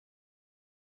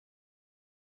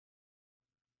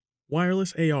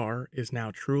Wireless AR is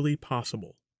now truly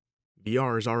possible.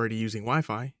 VR is already using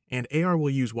Wi-Fi, and AR will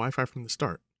use Wi-Fi from the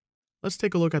start. Let's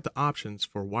take a look at the options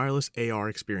for wireless AR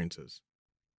experiences.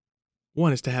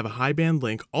 One is to have a high band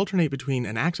link alternate between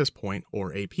an access point,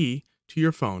 or AP, to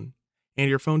your phone, and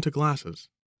your phone to glasses.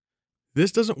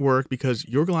 This doesn't work because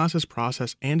your glasses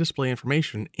process and display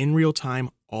information in real time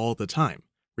all the time,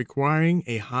 requiring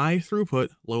a high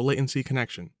throughput, low latency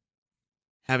connection.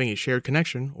 Having a shared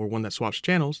connection, or one that swaps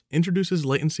channels, introduces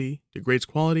latency, degrades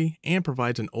quality, and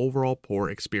provides an overall poor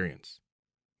experience.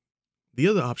 The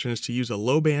other option is to use a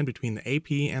low band between the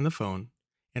AP and the phone,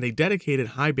 and a dedicated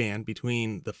high band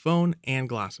between the phone and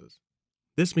glasses.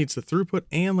 This meets the throughput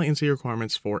and latency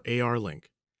requirements for AR Link.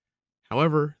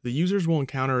 However, the users will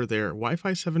encounter their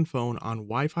Wi-Fi 7 phone on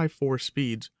Wi-Fi 4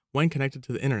 speeds when connected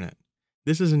to the internet.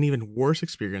 This is an even worse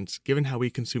experience given how we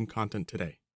consume content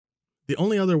today. The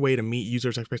only other way to meet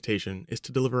users' expectation is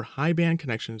to deliver high band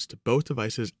connections to both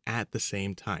devices at the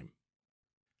same time.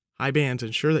 High bands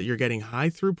ensure that you're getting high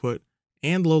throughput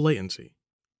and low latency.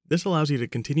 This allows you to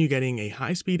continue getting a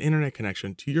high-speed internet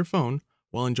connection to your phone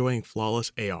while enjoying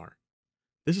flawless AR.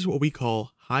 This is what we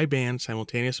call High Band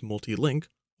Simultaneous Multi-Link,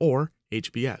 or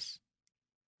HBS.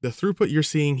 The throughput you're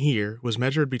seeing here was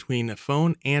measured between a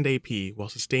phone and AP while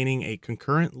sustaining a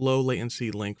concurrent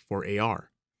low-latency link for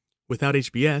AR. Without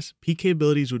HBS, peak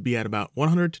capabilities would be at about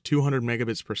 100 to 200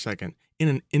 megabits per second in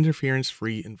an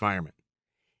interference-free environment.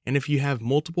 And if you have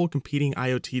multiple competing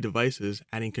IoT devices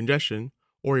adding congestion,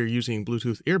 or you're using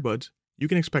Bluetooth earbuds, you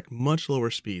can expect much lower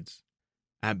speeds.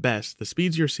 At best, the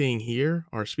speeds you're seeing here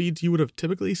are speeds you would have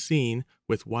typically seen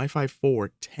with Wi-Fi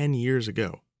 4 10 years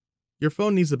ago. Your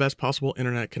phone needs the best possible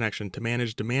internet connection to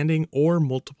manage demanding or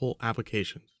multiple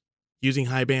applications. Using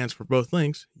high bands for both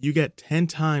links, you get 10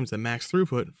 times the max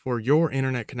throughput for your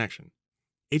internet connection.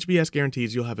 HBS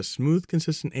guarantees you'll have a smooth,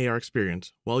 consistent AR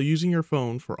experience while using your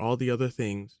phone for all the other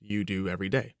things you do every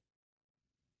day.